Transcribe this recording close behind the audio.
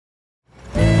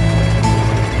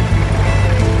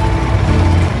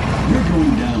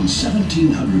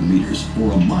1,700 meters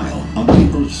or a mile on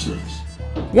the Earth's surface.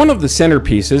 One of the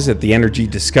centerpieces at the Energy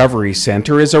Discovery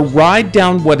Center is a ride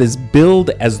down what is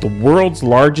billed as the world's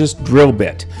largest drill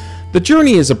bit. The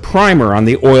journey is a primer on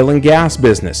the oil and gas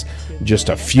business, just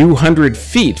a few hundred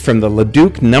feet from the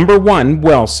Leduc.mov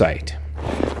well site.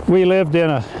 We lived in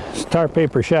a tar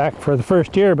paper shack for the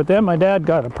first year, but then my dad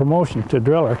got a promotion to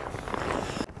driller.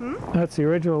 That's the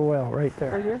original well right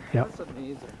there. Right here? Yep. That's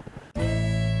amazing.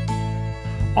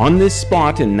 On this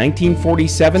spot in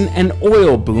 1947, an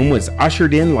oil boom was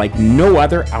ushered in like no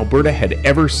other Alberta had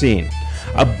ever seen.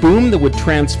 A boom that would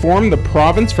transform the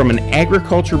province from an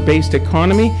agriculture-based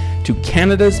economy to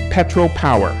Canada's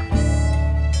petro-power.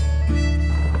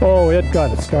 Oh, it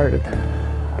got it started.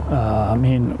 I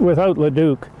mean, without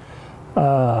Leduc,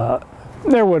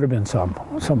 there would have been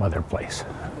some other place.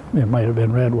 It might have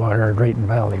been Redwater or Drayton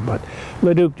Valley, but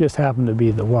Leduc just happened to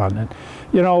be the one. And,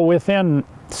 you know, within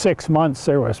 6 months,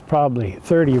 there was probably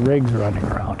 30 rigs running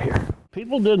around here.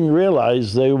 People didn't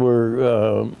realize they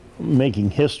were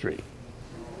making history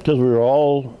because we were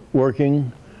all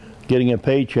working, getting a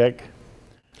paycheck.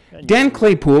 Dan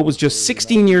Claypool was just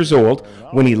 16 years old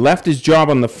when he left his job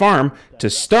on the farm to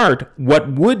start what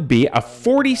would be a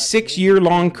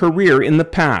 46-year-long career in the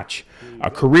patch, a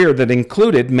career that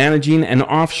included managing an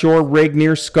offshore rig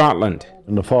near Scotland.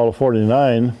 In the fall of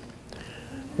 '49,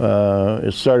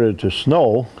 it started to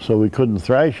snow, so we couldn't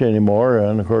thrash anymore,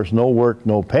 and of course no work,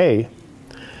 no pay.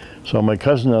 So my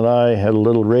cousin and I had a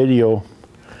little radio,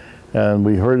 and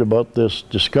we heard about this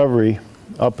discovery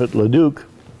up at Leduc,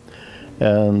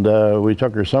 and we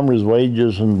took our summer's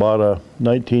wages and bought a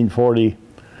 1940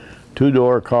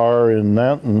 two-door car in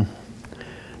Nanton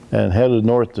and headed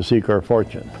north to seek our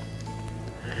fortune.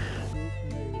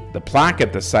 The plaque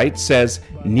at the site says,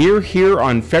 "Near here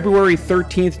on February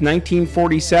 13th,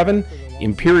 1947,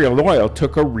 Imperial Oil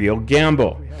took a real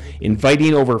gamble,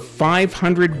 inviting over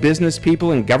 500 business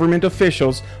people and government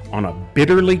officials on a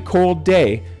bitterly cold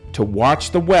day to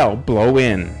watch the well blow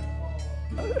in."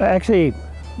 Actually,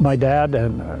 my dad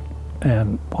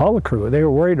and all the crew, they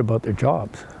were worried about their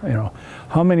jobs. You know,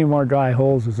 how many more dry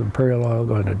holes is Imperial Oil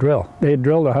going to drill? They had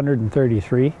drilled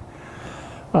 133.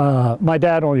 My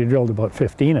dad only drilled about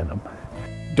 15 of them.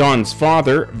 Don's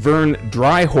father, Vern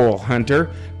Dryhole Hunter,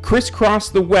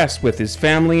 crisscrossed the West with his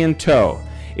family in tow.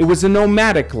 It was a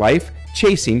nomadic life,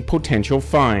 chasing potential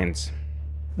finds.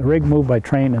 The rig moved by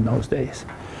train in those days.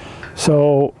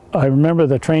 So I remember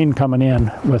the train coming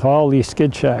in with all these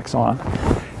skid shacks on,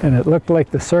 and it looked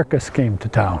like the circus came to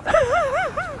town.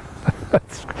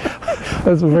 That's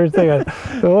the first thing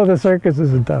the circus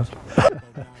is in town.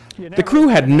 The crew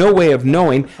had no way of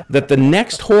knowing that the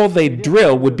next hole they'd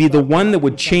drill would be the one that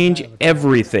would change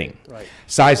everything.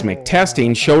 Seismic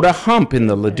testing showed a hump in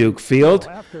the Leduc field.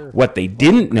 What they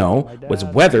didn't know was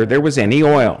whether there was any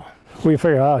oil. We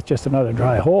figured, oh, it's just another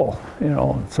dry hole, you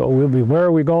know, so we'll be, where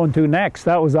are we going to next?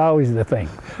 That was always the thing.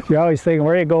 You're always thinking,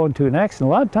 where are you going to next? And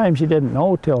a lot of times you didn't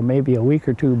know till maybe a week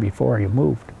or two before you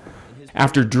moved.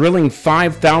 After drilling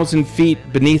 5,000 feet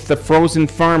beneath the frozen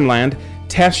farmland,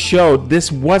 tests showed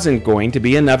this wasn't going to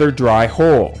be another dry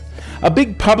hole. A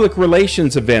big public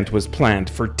relations event was planned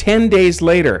for 10 days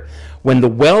later, when the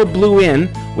well blew in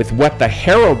with what the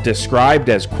Herald described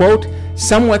as, quote,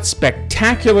 somewhat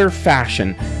spectacular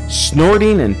fashion,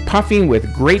 snorting and puffing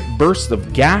with great bursts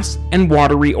of gas and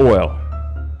watery oil.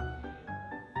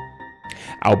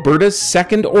 Alberta's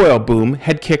second oil boom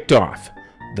had kicked off,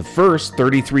 the first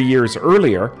 33 years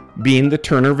earlier being the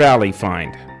Turner Valley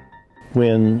find.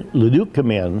 When Leduc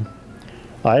came in,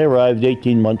 I arrived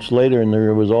 18 months later, and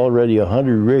there was already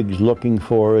 100 rigs looking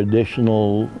for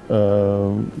additional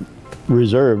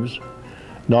reserves,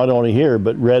 not only here,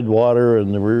 but Redwater,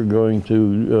 and we were going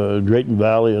to Drayton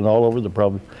Valley and all over the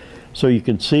province. So you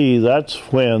can see that's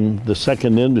when the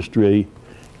second industry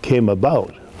came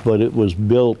about, but it was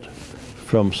built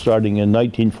from starting in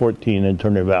 1914 in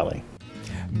Turner Valley.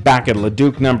 Back at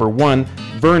Leduc.mov,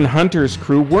 Vern Hunter's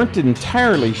crew weren't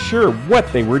entirely sure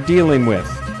what they were dealing with.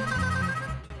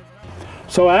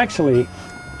 So actually,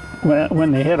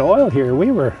 when they hit oil here,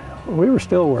 we were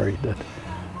still worried that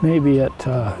maybe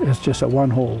it's just a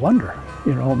one-hole wonder.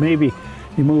 You know, maybe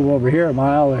you move over here a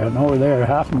mile and over there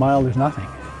half a mile, there's nothing.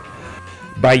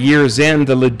 By year's end,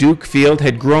 the Leduc field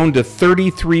had grown to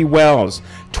 33 wells.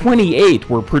 28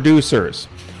 were producers.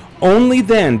 Only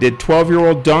then did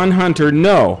 12-year-old Don Hunter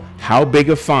know how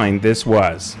big a find this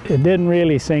was. It didn't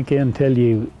really sink in till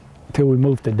we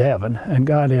moved to Devon and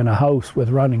got in a house with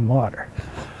running water.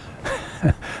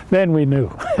 Then we knew.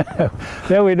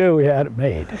 Then we knew we had it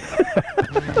made.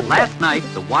 Last night,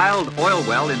 the wild oil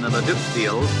well in the Leduc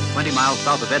field, 20 miles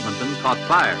south of Edmonton, caught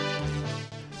fire.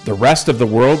 The rest of the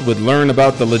world would learn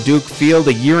about the Leduc field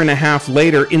a year and a half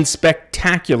later in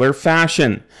spectacular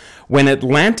fashion, when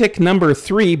Atlantic No.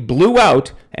 3 blew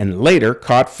out and later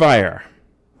caught fire.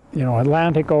 You know,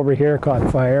 Atlantic over here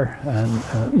caught fire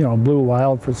and, you know, blew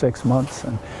wild for 6 months.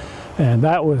 And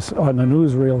that was on the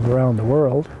newsreels around the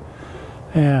world.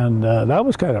 And that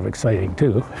was kind of exciting,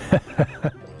 too.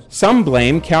 Some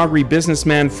blame Calgary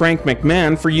businessman Frank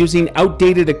McMahon for using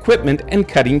outdated equipment and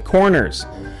cutting corners.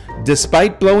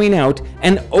 Despite blowing out,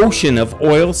 an ocean of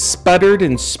oil sputtered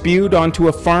and spewed onto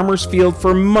a farmer's field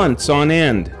for months on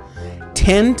end.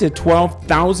 10 to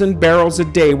 12,000 barrels a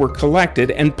day were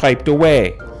collected and piped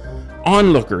away.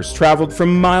 Onlookers traveled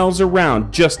from miles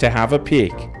around just to have a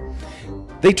peek.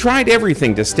 They tried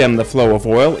everything to stem the flow of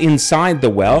oil inside the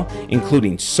well,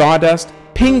 including sawdust,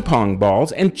 ping pong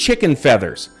balls, and chicken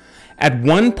feathers. At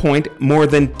one point, more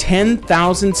than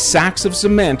 10,000 sacks of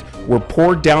cement were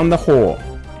poured down the hole,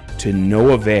 to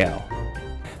no avail.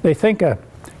 They think a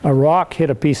rock hit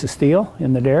a piece of steel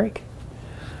in the derrick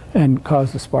and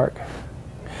caused a spark.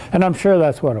 And I'm sure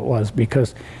that's what it was,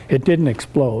 because it didn't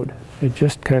explode. It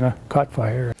just kind of caught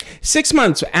fire. 6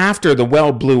 months after the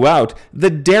well blew out, the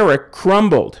derrick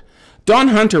crumbled. Don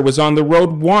Hunter was on the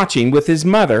road watching with his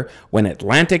mother when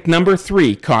Atlantic No.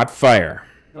 3 caught fire.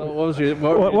 Well, it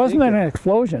wasn't an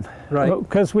explosion, right?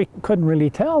 Because we couldn't really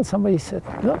tell. Somebody said,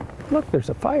 look, there's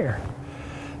a fire.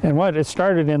 And it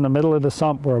started in the middle of the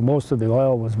sump where most of the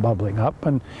oil was bubbling up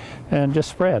and just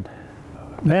spread.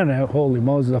 Then, holy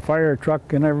Moses, a fire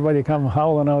truck and everybody come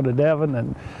howling out of Devon.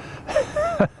 And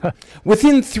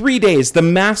within 3 days, the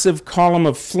massive column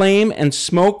of flame and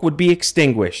smoke would be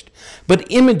extinguished. But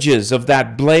images of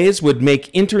that blaze would make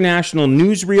international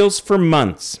newsreels for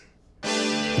months.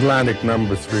 Atlantic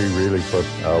No. 3 really put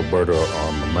Alberta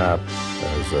on the map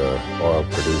as an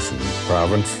oil-producing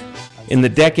province. In the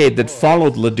decade that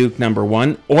followed Leduc No.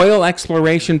 1, oil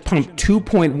exploration pumped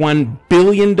 $2.1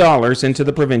 billion into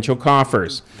the provincial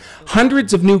coffers.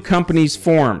 Hundreds of new companies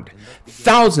formed.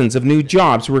 Thousands of new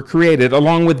jobs were created,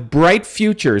 along with bright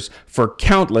futures for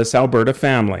countless Alberta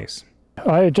families.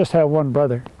 I just have one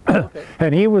brother,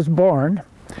 and he was born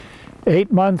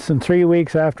 8 months and 3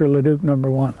 weeks after Leduc No.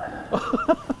 1.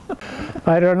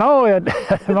 I don't know, it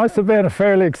must have been a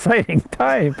fairly exciting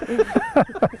time.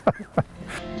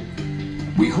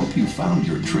 We hope you found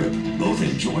your trip both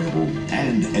enjoyable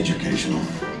and educational.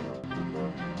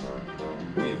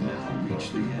 We have now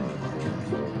reached the end of our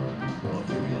journey, but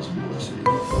there is more to see. If you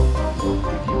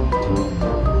want to know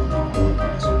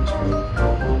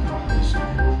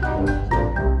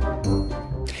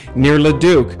more, Near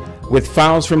Leduc, with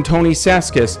files from Tony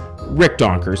Seskis, Rick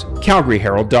Donkers,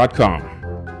 CalgaryHerald.com.